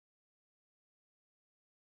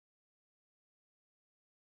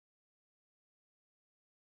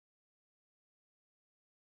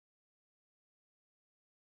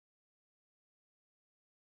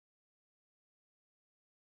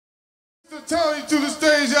Mr. Tony to the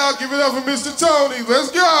stage, y'all. Give it up for Mr. Tony.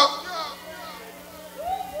 Let's go.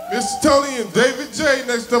 Mr. Tony and David J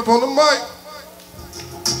next up on the mic.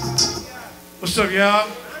 What's up, y'all?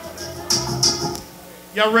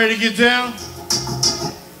 Y'all ready to get down?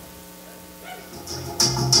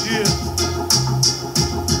 Yeah.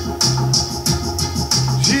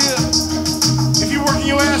 Yeah. If you're working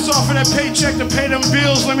your ass off for that paycheck to pay them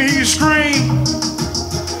bills, let me hear you scream.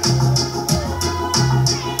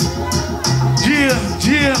 Yeah,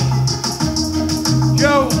 yeah.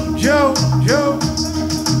 Yo, yo, yo.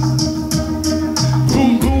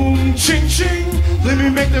 Boom, boom, ching, ching. Let me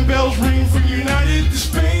make them bells ring from United to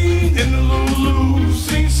Spain. In the Lulu,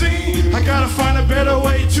 sing, sing. I gotta find a better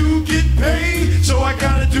way to get paid. So I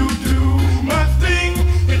gotta do my thing.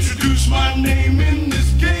 Introduce my name in this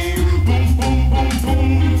game. Boom, boom, boom,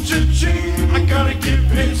 boom, cha-ching. I gotta get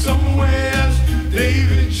paid somewhere else.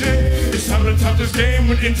 David J. It's time to top this game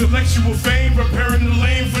with intellectual fame. Preparing the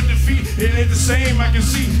lane for defeat. It ain't the same, I can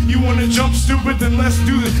see. You wanna jump stupid, then let's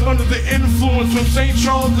do this. Under the influence from St.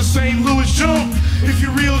 Charles to St. Louis, jump. If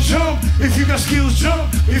you real, jump. If you got skills,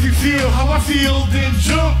 jump. If you feel how I feel, then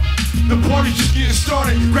jump. The party's just getting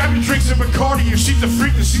started. Grab your drinks and Bacardi. If she's the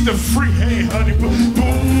freak, then she's the freak. Hey, honey, boom,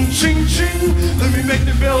 boom, ching, ching. Let me make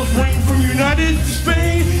the bells ring from United to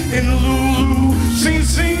Spain. In the Lulu, sing,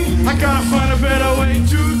 sing. I gotta find a better way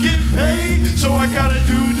to get paid. So I gotta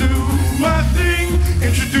do my thing.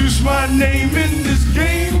 Introduce my name in this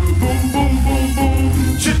game. Boom, boom, boom,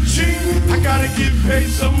 boom, cha-ching. I gotta get paid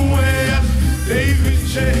somewhere. David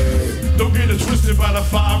J. Don't get it twisted by the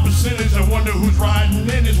 5%. I wonder who's riding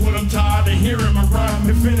in it. When I'm tired of hearing my rhyme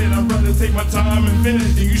infinite, I'd rather take my time and finish.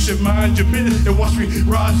 And you should mind your business and watch me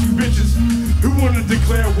rise, you bitches. Who wanna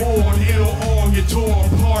declare war on NOR and get torn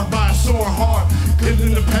apart by a sore heart? Cause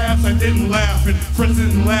in the past I didn't laugh and friends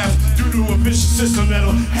didn't laugh due to a vicious system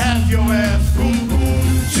that'll have your ass. Boom,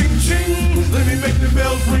 boom, ching, ching. Let me make the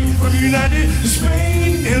bells ring from United to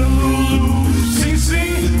Spain. In a Lulu, sing,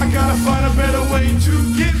 sing. I gotta find a better way to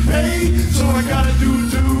get paid. So I gotta do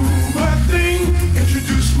my thing.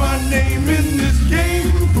 Introduce my name in this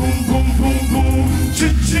game. Boom, boom, boom, boom,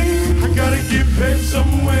 cha-ching. I gotta get paid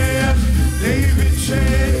somewhere. David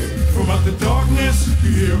J. From out the darkness, you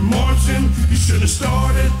hear marching. You should have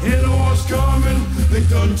started, hit what's coming. They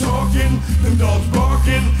done talking, them dogs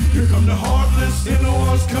barking. Here come the heartless, hit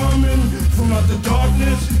what's coming. From out the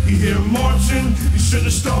darkness, you hear marching. You should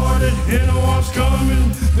have started, hit what's coming.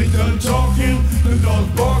 They done talking, them dogs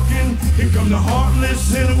barking. Here come the heartless,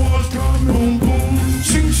 hit what's coming. Boom, boom,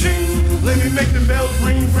 ching, ching. Let me make the bells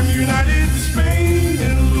ring from United to Spain.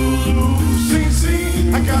 In a Lulu, sing,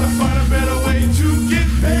 sing. I gotta find a better way to get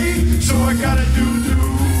paid. So I gotta do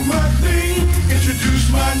my thing.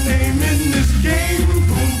 Introduce my name in this game.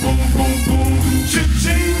 Boom, boom, boom, boom,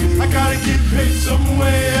 cha-ching. I gotta get paid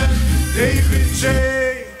somewhere. David J.